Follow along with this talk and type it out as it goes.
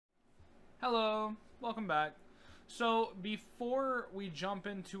Hello, welcome back. So, before we jump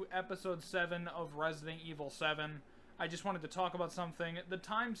into episode 7 of Resident Evil 7, I just wanted to talk about something. The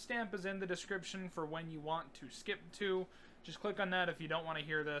timestamp is in the description for when you want to skip to. Just click on that if you don't want to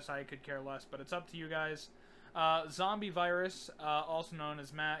hear this. I could care less, but it's up to you guys. Zombie Virus, also known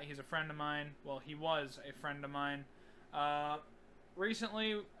as Matt, he's a friend of mine. Well, he was a friend of mine.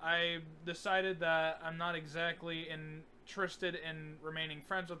 Recently, I decided that I'm not exactly interested in remaining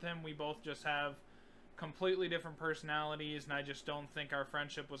friends with him. We both just have completely different personalities, and I just don't think our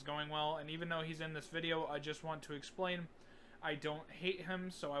friendship was going well. And even though he's in this video, I just want to explain I don't hate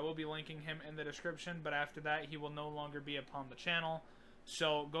him, so I will be linking him in the description, but after that he will no longer be upon the channel.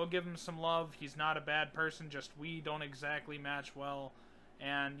 So go give him some love. He's not a bad person, just we don't exactly match well,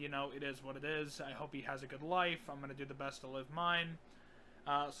 and you know, it is what it is. I hope he has a good life. I'm gonna do the best to live mine.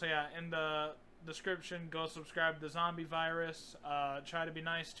 So yeah, in the description, go subscribe to Zombie Virus. Try to be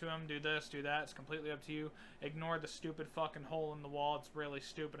nice to him. Do this, do that. It's completely up to you. Ignore the stupid fucking hole in the wall. It's really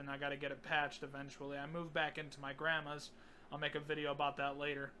stupid, and I gotta get it patched eventually. I moved back into my grandma's. I'll make a video about that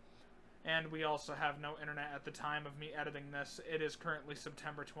later. And we also have no internet at the time of me editing this. It is currently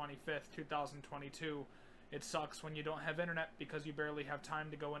September 25th, 2022. It sucks when you don't have internet because you barely have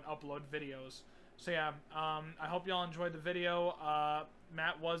time to go and upload videos. So yeah, I hope y'all enjoyed the video.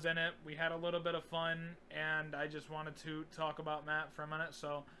 Matt was in it. We had a little bit of fun, and I just wanted to talk about Matt for a minute.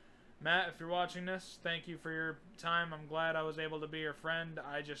 So, Matt, if you're watching this, thank you for your time. I'm glad I was able to be your friend.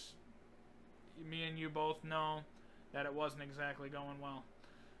 Me and you both know that it wasn't exactly going well.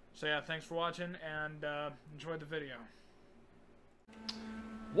 So yeah, thanks for watching, and enjoy the video.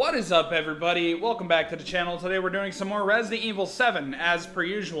 What is up, everybody? Welcome back to the channel. Today we're doing some more Resident Evil 7, as per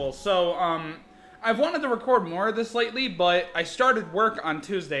usual. So, I've wanted to record more of this lately, but I started work on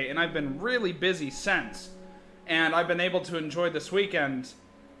Tuesday, and I've been really busy since. And I've been able to enjoy this weekend,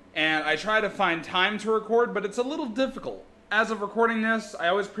 and I try to find time to record, but it's a little difficult. As of recording this, I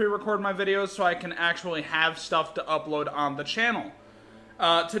always pre-record my videos so I can actually have stuff to upload on the channel.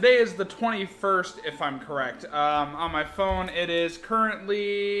 Today is the 21st, if I'm correct. On my phone, it is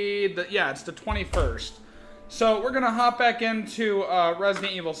currently, it's the 21st. So, we're gonna hop back into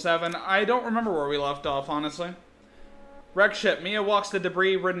Resident Evil 7. I don't remember where we left off, honestly. Wreck ship. Mia walks the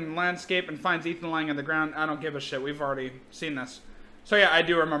debris-ridden landscape and finds Ethan lying on the ground. I don't give a shit. We've already seen this. So, yeah, I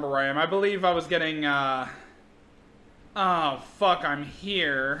do remember where I am. I believe I was getting, oh, fuck, I'm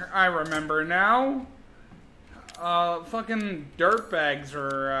here. I remember now. Fucking dirtbags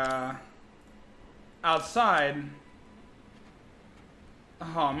are, outside.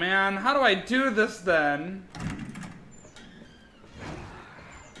 Oh, man, how do I do this, then?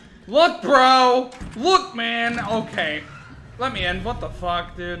 Look, bro! Look, man! Okay. Let me in. What the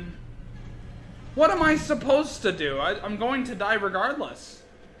fuck, dude? What am I supposed to do? I'm going to die regardless.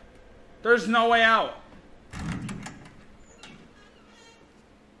 There's no way out.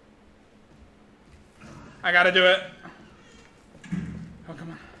 I gotta do it. Oh,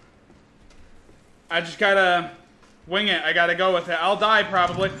 come on. I just gotta wing it. I gotta go with it. I'll die,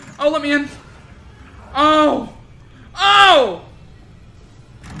 probably. Oh, let me in. Oh! Oh!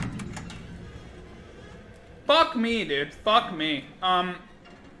 Fuck me, dude. Fuck me. I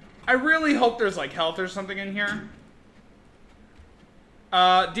really hope there's, like, health or something in here.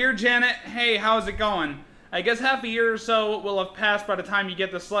 Dear Janet, hey, how's it going? I guess half a year or so will have passed by the time you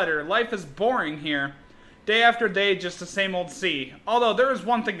get this letter. Life is boring here. Day after day, just the same old sea. Although, there is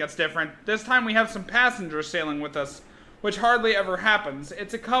one thing that's different. This time we have some passengers sailing with us, which hardly ever happens.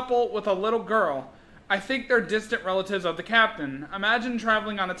 It's a couple with a little girl. I think they're distant relatives of the captain. Imagine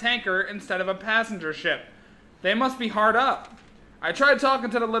traveling on a tanker instead of a passenger ship. They must be hard up. I tried talking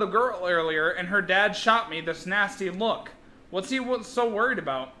to the little girl earlier, and her dad shot me this nasty look. What's he so worried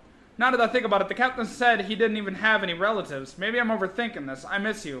about? Now that I think about it, the captain said he didn't even have any relatives. Maybe I'm overthinking this. I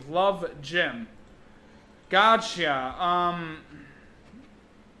miss you. Love, Jim. Gotcha.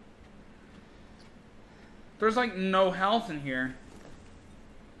 There's like no health in here.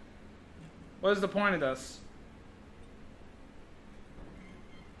 What is the point of this?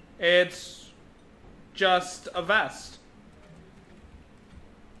 It's just a vest.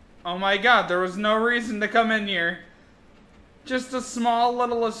 Oh my god, there was no reason to come in here. Just a small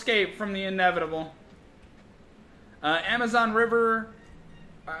little escape from the inevitable. Amazon River.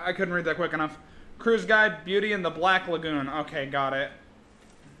 I couldn't read that quick enough. Cruise guide, Beauty in the Black Lagoon. Okay, got it.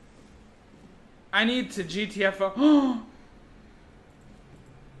 I need to GTFO.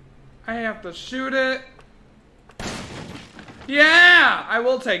 I have to shoot it. Yeah! I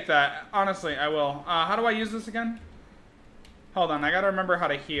will take that. Honestly, I will. How do I use this again? Hold on, I gotta remember how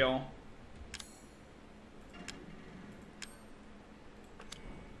to heal.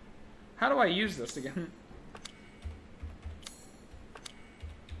 How do I use this again?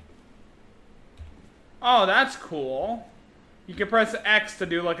 Oh, that's cool. You can press X to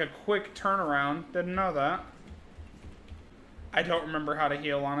do like a quick turnaround. Didn't know that. I don't remember how to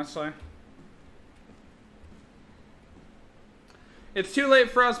heal, honestly. It's too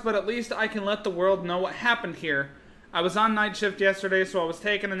late for us, but at least I can let the world know what happened here. I was on night shift yesterday, so I was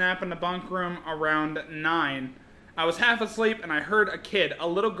taking a nap in the bunk room around 9. I was half asleep, and I heard a kid, a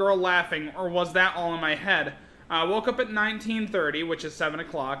little girl laughing, or was that all in my head? I woke up at 19:30, which is 7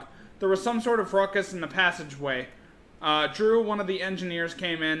 o'clock. There was some sort of ruckus in the passageway. Drew, one of the engineers,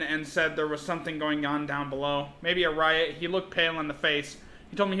 came in and said there was something going on down below. Maybe a riot. He looked pale in the face.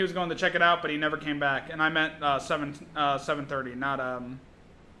 He told me he was going to check it out, but he never came back. And I meant 7:30, not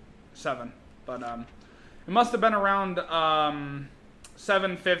 7. But it must have been around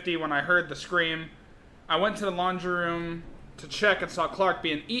 7:50 when I heard the scream. I went to the laundry room to check and saw Clark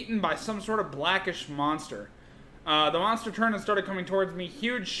being eaten by some sort of blackish monster. The monster turned and started coming towards me,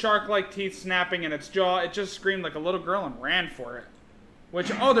 huge shark-like teeth snapping in its jaw. It just screamed like a little girl and ran for it.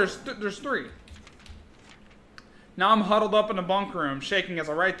 Which, oh, there's 3. Now I'm huddled up in the bunk room, shaking as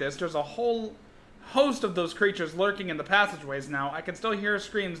I write this. There's a whole host of those creatures lurking in the passageways now. I can still hear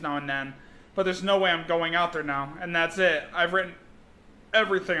screams now and then, but there's no way I'm going out there now. And that's it. I've written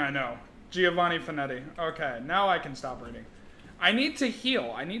everything I know. Giovanni Finetti. Okay, now I can stop reading. I need to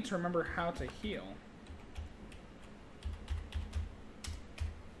heal. I need to remember how to heal.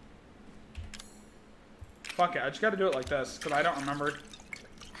 Fuck it, I just gotta do it like this, because I don't remember.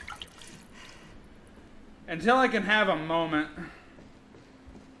 Until I can have a moment.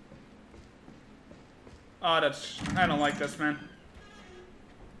 Oh, I don't like this, man.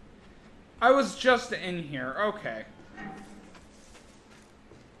 I was just in here, okay.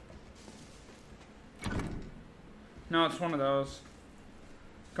 No, it's one of those.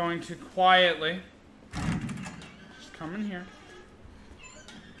 Going to quietly. Just come in here.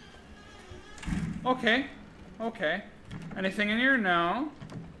 Okay. Okay. Anything in here? No.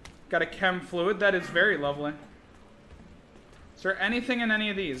 Got a chem fluid. That is very lovely. Is there anything in any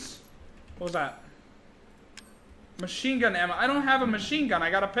of these? What was that? Machine gun ammo. I don't have a machine gun. I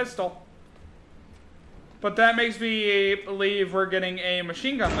got a pistol. But that makes me believe we're getting a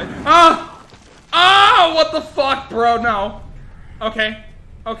machine gun later. Ah! Oh, what the fuck, bro? No. Okay.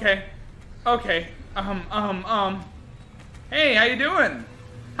 Okay. Okay. Hey, how you doing?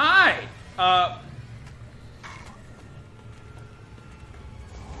 Hi.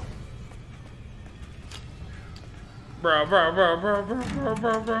 Bro.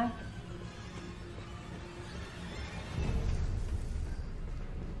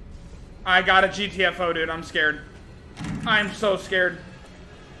 I got a GTFO, dude. I'm scared. I'm so scared.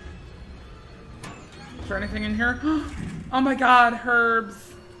 Is there anything in here? Oh my god,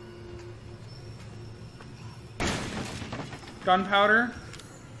 herbs. Gunpowder.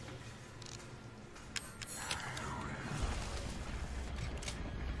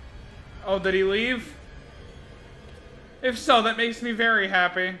 Oh, did he leave? If so, that makes me very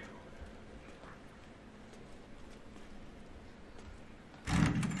happy.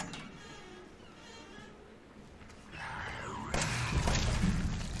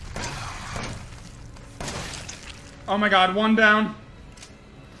 Oh my god, one down.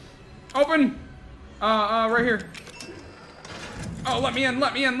 Open! Right here. Oh, let me in,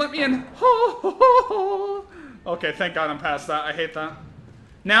 let me in, let me in. Okay, thank god I'm past that. I hate that.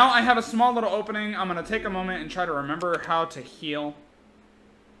 Now I have a small little opening. I'm gonna take a moment and try to remember how to heal.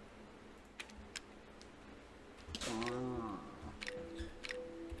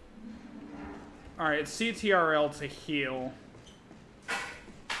 Alright, CTRL to heal.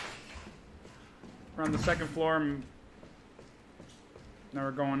 We're on the second floor. Now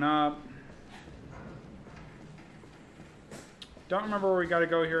we're going up. Don't remember where we gotta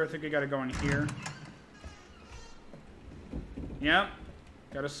go here. I think we gotta go in here. Yep.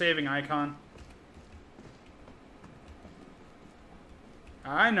 Got a saving icon.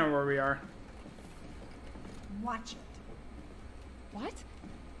 I know where we are. Watch it. What?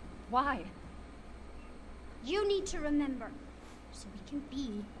 Why? You need to remember, so we can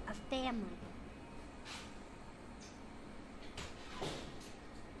be a family.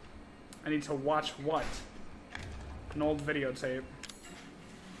 I need to watch what? An old videotape.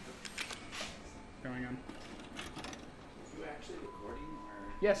 Going on. You actually recording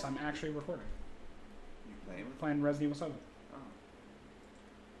or? Yes, I'm actually recording. You playing with? Playing Resident Evil 7. Oh.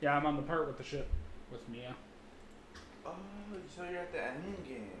 Yeah, I'm on the part with the shit with Mia. Oh, so you're at the end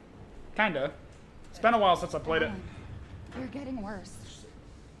game. Kinda. It's been a while since I played it. You're getting worse.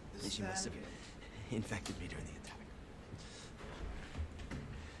 She must have infected me during the attack.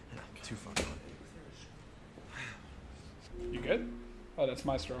 too far gone. You good? Oh, that's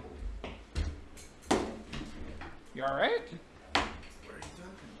Maestro. You alright? What are you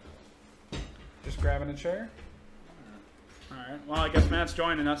talking Just grabbing a chair? Alright. Well, I guess Matt's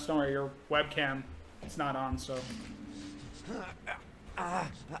joining us. Don't worry, your webcam, it's not on, so...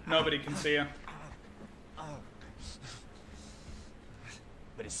 Nobody can see you.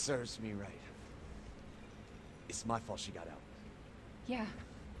 But it serves me right. It's my fault she got out. Yeah,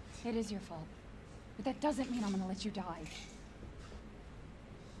 it is your fault. But that doesn't mean I'm gonna let you die.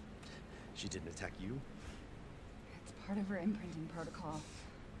 She didn't attack you? It's part of her imprinting protocol.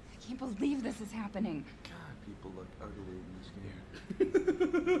 I can't believe this is happening. God, people look ugly in this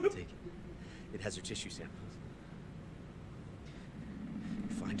game. Take it. It has her tissue samples.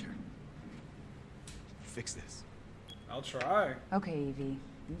 Find her. Fix this. I'll try. Okay, Evie,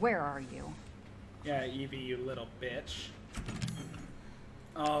 where are you? Yeah, Evie, you little bitch.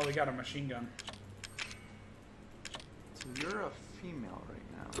 Oh, we got a machine gun. So you're a female right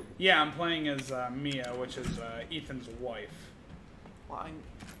now. Yeah, I'm playing as Mia, which is Ethan's wife. Well,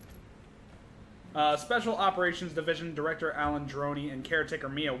 Special Operations Division Director Alan Droney and caretaker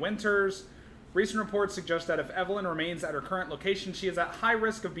Mia Winters. Recent reports suggest that if Evelyn remains at her current location, she is at high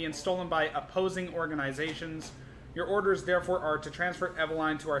risk of being stolen by opposing organizations. Your orders, therefore, are to transfer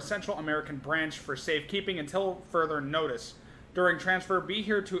Eveline to our Central American branch for safekeeping until further notice. During transfer, be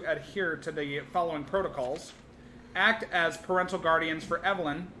here to adhere to the following protocols. Act as parental guardians for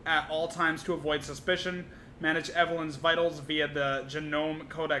Evelyn at all times to avoid suspicion. Manage Evelyn's vitals via the genome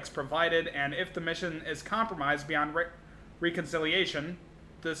codex provided, and if the mission is compromised beyond reconciliation,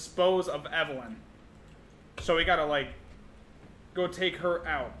 dispose of Evelyn. So we gotta, like, go take her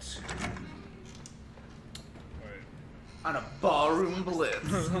out. on a ballroom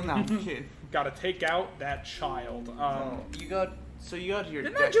blitz. No, I'm kidding. Gotta take out that child. You go to your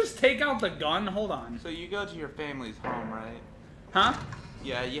Didn't I just take out the gun? Hold on. So you go to your family's home, right? Huh?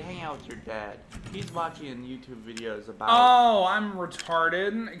 Yeah, you hang out with your dad. He's watching YouTube videos about... Oh, I'm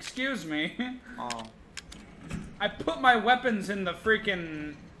retarded. Excuse me. Oh. I put my weapons in the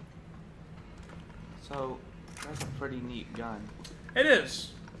freaking... So, that's a pretty neat gun. It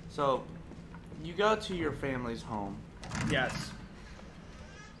is. So, you go to your family's home. Yes.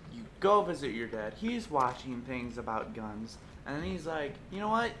 You go visit your dad. He's watching things about guns. And then he's like, you know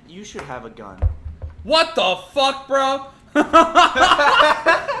what? You should have a gun. What the fuck, bro?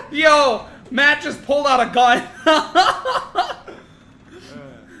 Yo, Matt just pulled out a gun.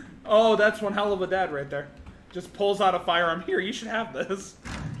 Oh, that's one hell of a dad right there. Just pulls out a firearm. Here, you should have this.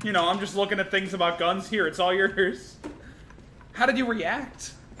 You know, I'm just looking at things about guns. Here, it's all yours. How did you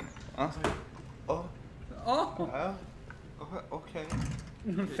react? I was like, oh. Oh. Okay.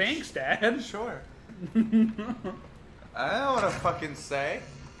 Thanks, Dad. Sure. I don't know what to fucking say.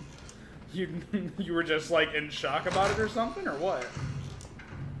 You were just like in shock about it or something, or what?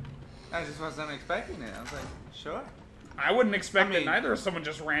 I just wasn't expecting it. I was like, sure. I wouldn't expect it neither if someone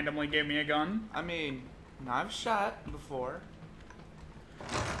just randomly gave me a gun. I mean, I've shot before.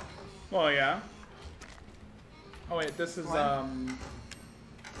 Well, yeah. Oh wait, this is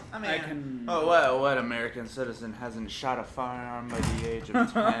I mean, oh, what American citizen hasn't shot a firearm by the age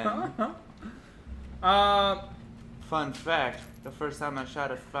of 10? Fun fact, the first time I shot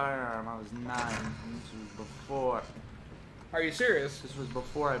a firearm, I was 9. This was before. Are you serious? This was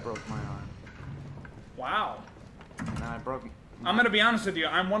before I broke my arm. Wow. And I broke... I'm gonna be honest with you,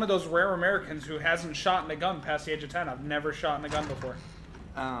 I'm one of those rare Americans who hasn't shot in a gun past the age of 10. I've never shot in a gun before.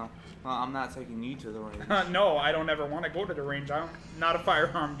 Oh, well, I'm not taking you to the range. No, I don't ever want to go to the range. I'm not a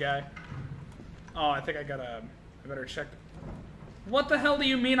firearm guy. Oh, I think I better check. What the hell do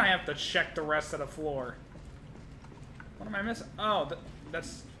you mean I have to check the rest of the floor? What am I missing? Oh,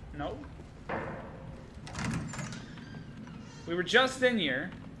 that's... No. We were just in here.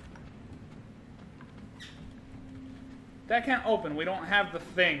 That can't open. We don't have the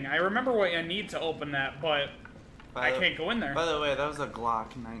thing. I remember what I need to open that, but I can't go in there. By the way, that was a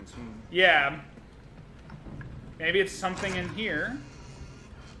Glock 19. Yeah. Maybe it's something in here.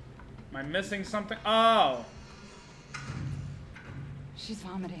 Am I missing something? Oh. She's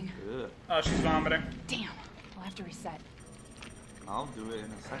vomiting. Ugh. Oh, she's vomiting. Damn. I'll have to reset. I'll do it in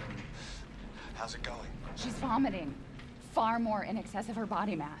a second. How's it going? She's vomiting. Far more in excess of her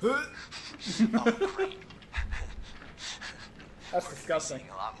body mass. Oh, great. That's disgusting.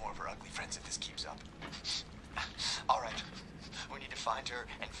 Seeing a lot more of her ugly friends if this keeps up. All right. We need to find her,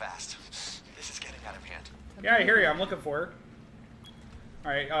 and fast. This is getting out of hand. Yeah, I hear you. I'm looking for her.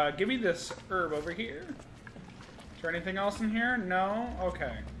 Alright, give me this herb over here. Is there anything else in here? No?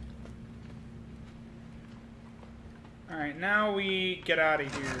 Okay. Alright, now we get out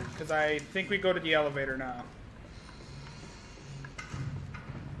of here, because I think we go to the elevator now.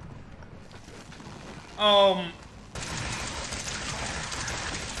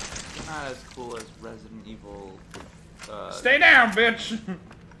 Not as cool as Resident Evil. Stay down, bitch!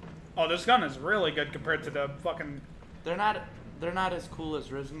 Oh, this gun is really good compared to the fucking... They're not as cool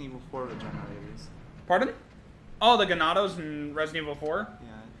as Resident Evil 4 generators. Pardon? Oh, the Ganados in Resident Evil 4? Yeah.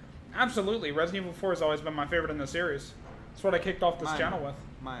 Absolutely. Resident Evil 4 has always been my favorite in the series. That's what I kicked off this channel with.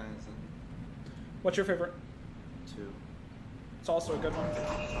 Mine isn't. What's your favorite? 2. It's also a good one.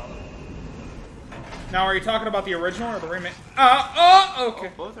 Now, are you talking about the original or the remake? Okay. Oh,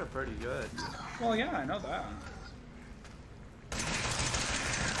 both are pretty good. Well, yeah, I know that. The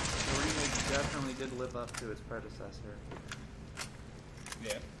remake definitely did live up to its predecessor.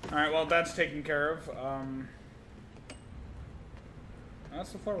 Yeah. Alright, well, that's taken care of.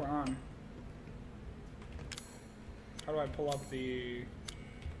 That's the floor we're on. How do I pull up the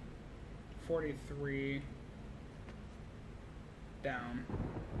 43 down?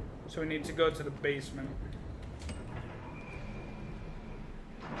 So we need to go to the basement.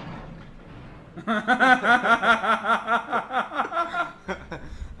 I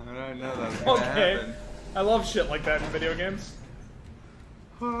don't know that was gonna happen. I love shit like that in video games.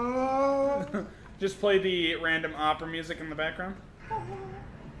 Just play the random opera music in the background.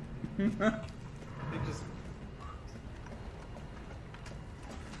 They just...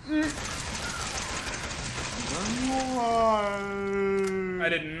 I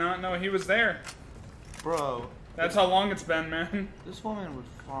did not know he was there. Bro. That's how long it's been, man. This woman would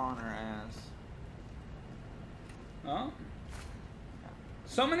fall on her ass. Oh.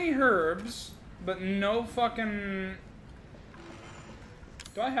 So many herbs, but no fucking...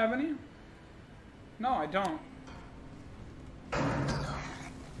 Do I have any? No, I don't. Can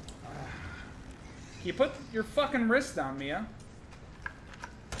you put your fucking wrist down, Mia?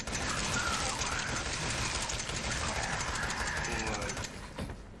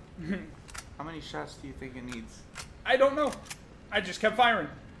 How many shots do you think it needs? I don't know. I just kept firing.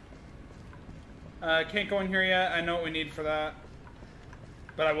 Can't go in here yet. I know what we need for that.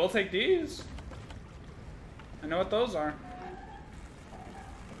 But I will take these. I know what those are.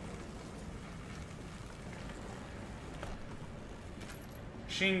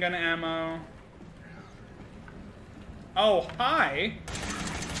 Machine gun ammo. Oh, hi!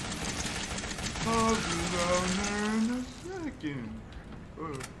 I'll be down there in a second.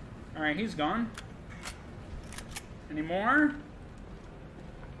 Alright, he's gone. Any more?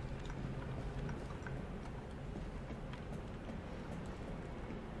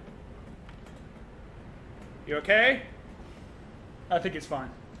 You okay? I think it's fine.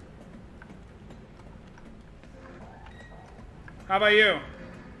 How about you?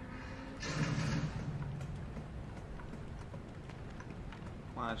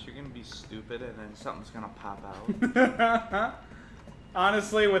 Watch, you're gonna be stupid and then something's gonna pop out.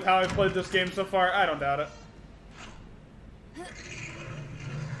 Honestly, with how I've played this game so far, I don't doubt it.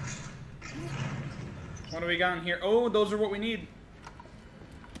 What do we got in here? Oh, those are what we need.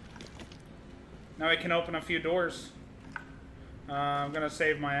 Now we can open a few doors. I'm gonna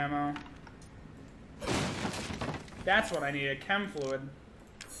save my ammo. That's what I need, a chem fluid.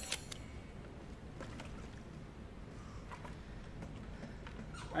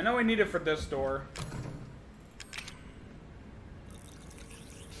 I know we need it for this door.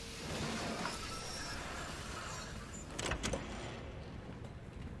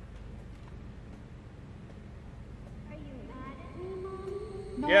 Are you mad at me, Mom?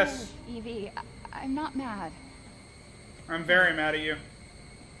 No, Yes. Evie, I'm not mad. I'm very mad at you.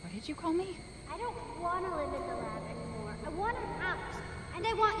 What did you call me? I don't want to live at the lab anymore. I want a house. And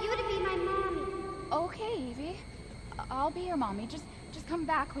I want you to be my mommy. Okay, Evie. I'll be your mommy. Just come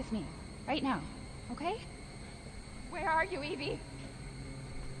back with me. Right now. Okay? Where are you, Evie?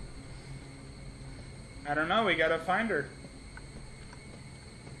 I don't know, we gotta find her.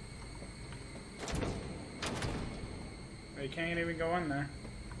 You can't even go in there.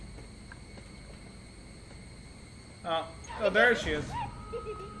 Oh, there she is.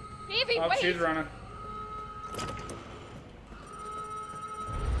 Evie, Oh, wait! she's running.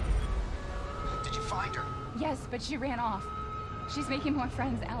 Did you find her? Yes, but she ran off. She's making more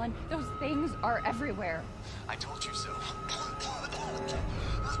friends, Alan. Those things are everywhere. I told you so.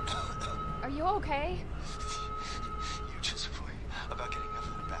 Are you okay? You just worry about getting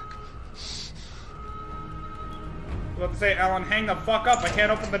Evelyn back. I was about to say, Alan, hang the fuck up. I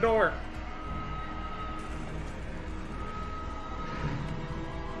can't open the door.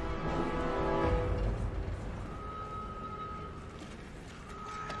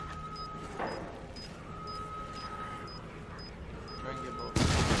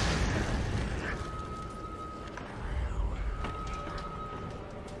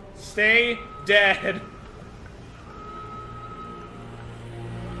 Stay dead.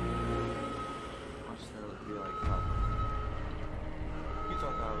 Watch that be like fuck. You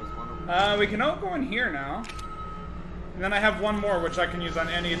thought that was one of them. We can all go in here now. And then I have one more, which I can use on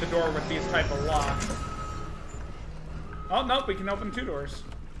any of the door with these type of locks. Oh, nope, we can open 2 doors.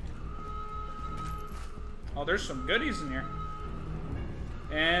 Oh, there's some goodies in here.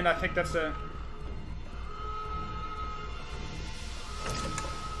 And I think that's it.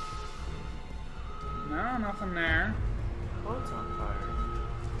 No, nothing there. Oh, it's on fire.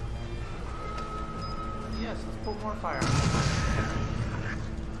 Yes, let's put more fire on.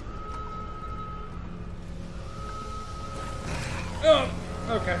 Oh,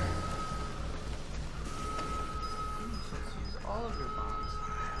 okay. Let's use all of your bombs.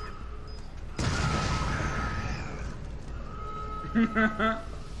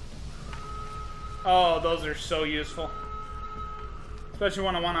 Oh, those are so useful. Especially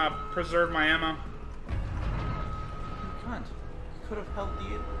when I want to preserve my ammo. You cunt. You could have held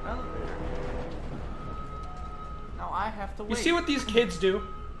the elevator. Now I have to wait. You see what these kids do?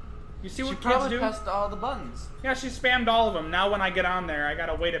 You see what She kids probably do? pressed all the buttons. Yeah, she spammed all of them. Now when I get on there, I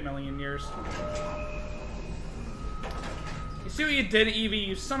gotta wait a million years. You see what you did, Evie?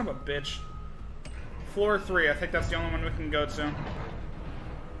 You son of a bitch. Floor 3. I think that's the only one we can go to.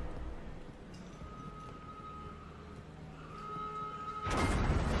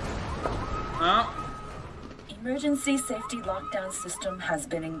 Oh. Emergency safety lockdown system has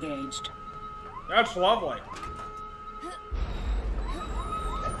been engaged. That's lovely.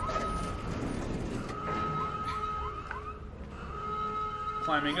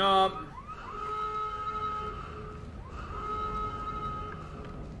 Climbing up.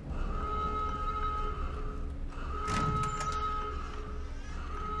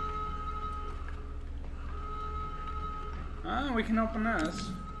 Oh, we can open this.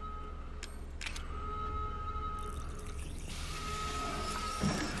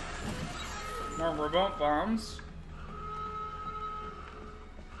 More remote bombs.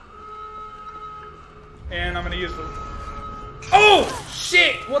 And I'm gonna use the... Oh!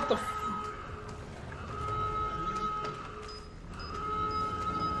 Shit! What the f...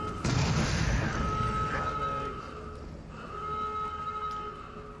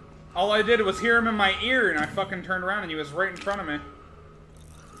 All I did was hear him in my ear and I fucking turned around and he was right in front of me.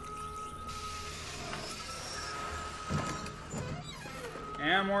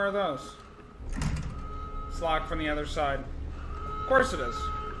 And more of those. It's locked from the other side. Of course it is.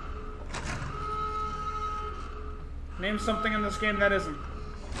 Name something in this game that isn't.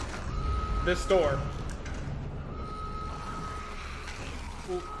 This door.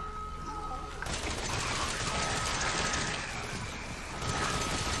 Ooh.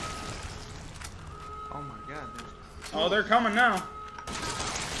 Oh my god. Oh, they're coming now.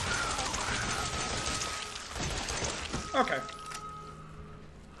 Okay.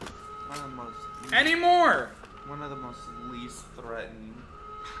 One of the most... Any more? One of the most least threatening.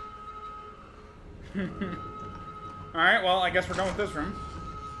 Alright, well, I guess we're done with this room.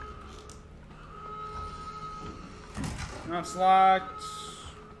 Now it's locked.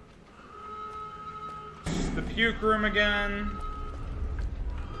 It's the puke room again.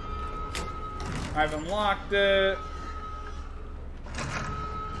 I've unlocked it.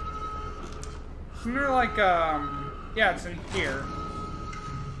 Isn't there like, yeah, it's in here.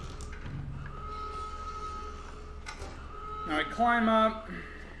 Now I climb up.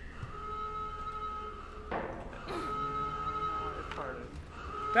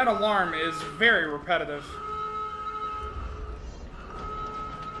 That alarm is very repetitive.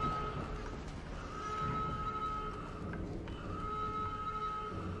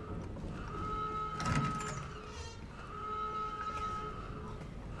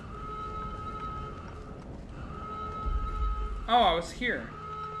 Oh, I was here.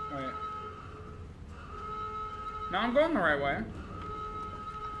 Wait. No, I'm going the right way.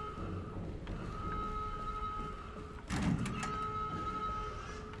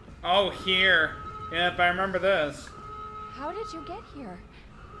 Oh, here. Yep, I remember this. How did you get here?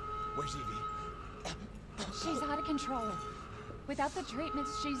 Where's Evie? She's out of control. Without the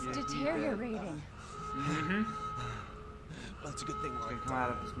treatments, she's deteriorating. Mm-hmm. Well, it's a good thing It we're can come out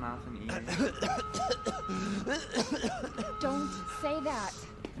of his mouth and eat it. Don't say that.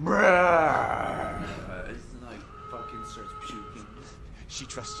 Bruh. It's like fucking starts puking. She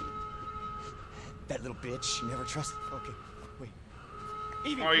trusts you. That little bitch, she never trusted. Okay, wait.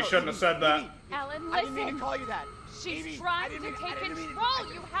 Evie, Oh, you shouldn't have said that. Ellen, I didn't mean to listen. call you that. She's Evie, trying I to didn't mean- take I didn't mean-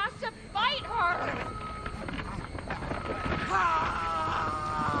 control. You have to fight her.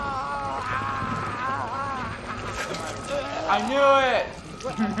 I knew it!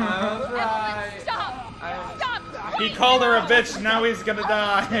 Right. Stop! Stop! He called her a bitch, now he's gonna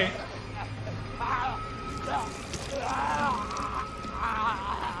die.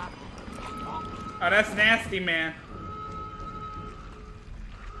 Oh, that's nasty, man.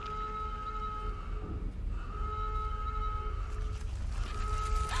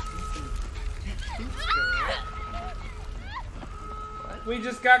 We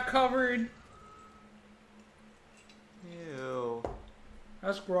just got covered. Ew.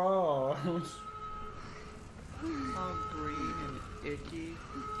 That's gross. All green and icky.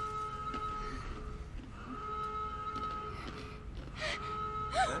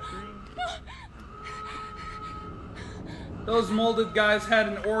 Is that green? Those molded guys had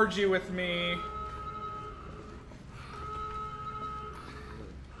an orgy with me.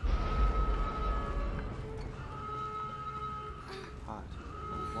 Hot.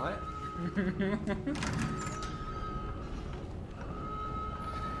 What?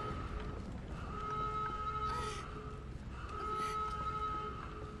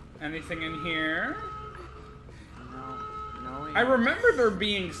 Anything in here? No. Knowing. I remember there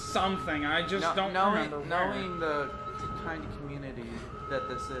being something. I just don't remember where. Knowing the kind of community that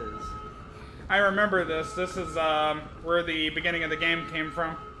this is. I remember this. This is where the beginning of the game came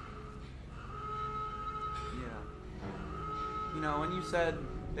from. Yeah. You know, when you said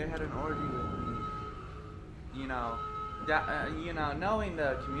they had an orgy with me, you know, knowing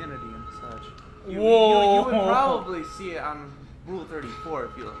the community and such, you would probably see it on Rule 34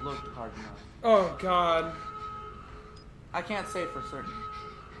 if you looked hard enough. Oh God. I can't say for certain.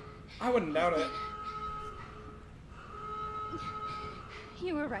 I wouldn't doubt it.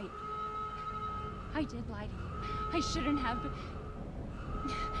 You were right. I did lie to you. I shouldn't have.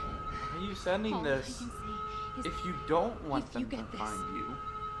 Are you sending All this I can say is if you don't want if you them to get this- find you?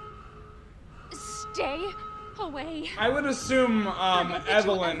 stay away. I would assume that you'll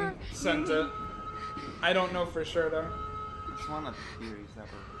Evelyn ever sent meet it. I don't know for sure though. It's one of the theories that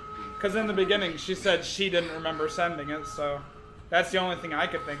would be. Because in the beginning she said she didn't remember sending it, so that's the only thing I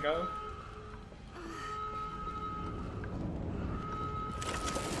could think of.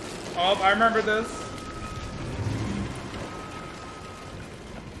 Oh, I remember this.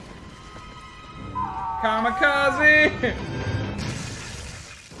 Kamikaze!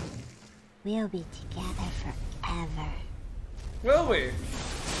 We'll be together forever. Will we?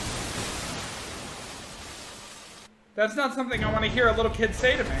 That's not something I want to hear a little kid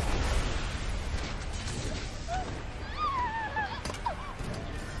say to me.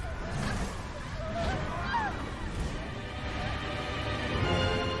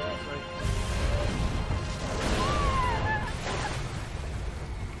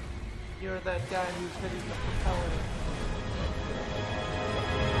 You're that guy who's hitting the propeller.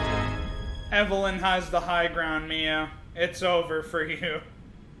 Evelyn has the high ground, Mia. It's over for you.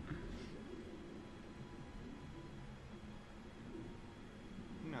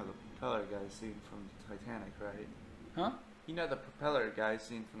 You know the propeller guy scene from the Titanic, right? Huh? You know the propeller guy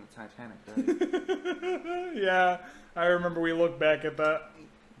scene from the Titanic, right? Yeah, I remember we looked back at that.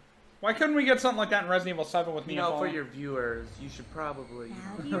 Why couldn't we get something like that in Resident Evil 7 with You Mia know, for falling? your viewers, you should probably Now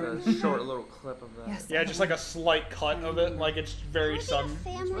put you a remember. short little clip of that. Yes. Yeah, just like a slight cut of it, like it's very Can sudden. we be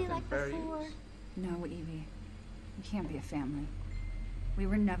a family looking like very before? No, Evie. We can't be a family. We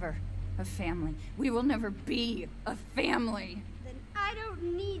were never a family. We will never be a family. Then I don't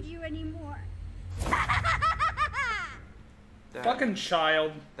need you anymore. That, Fucking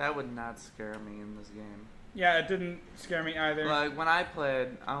child. that would not scare me in this game. Yeah, it didn't scare me either. Like when I played,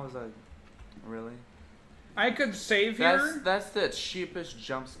 I was like, really? I could save here. That's the cheapest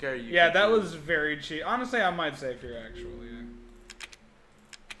jump scare you. Yeah, could that do. was very cheap. Honestly, I might save here actually.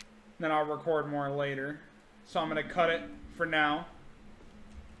 Then I'll record more later. So I'm gonna cut it for now.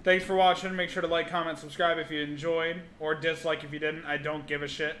 Thanks for watching. Make sure to like, comment, subscribe if you enjoyed, or dislike if you didn't. I don't give a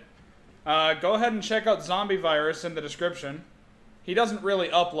shit. Go ahead and check out Zombie Virus in the description. He doesn't really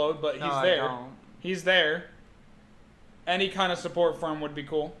upload, but he's No, I there. don't. He's there. Any kind of support for him would be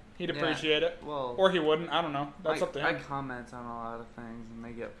cool. He'd Yeah, appreciate it. well, Or he wouldn't. I don't know. That's up to I him. comment on a lot of things, and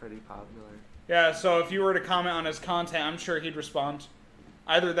they get pretty popular. Yeah, so if you were to comment on his content, I'm sure he'd respond.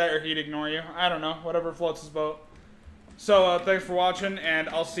 Either that or he'd ignore you. I don't know. Whatever floats his boat. So, thanks for watching, and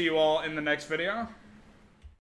I'll see you all in the next video.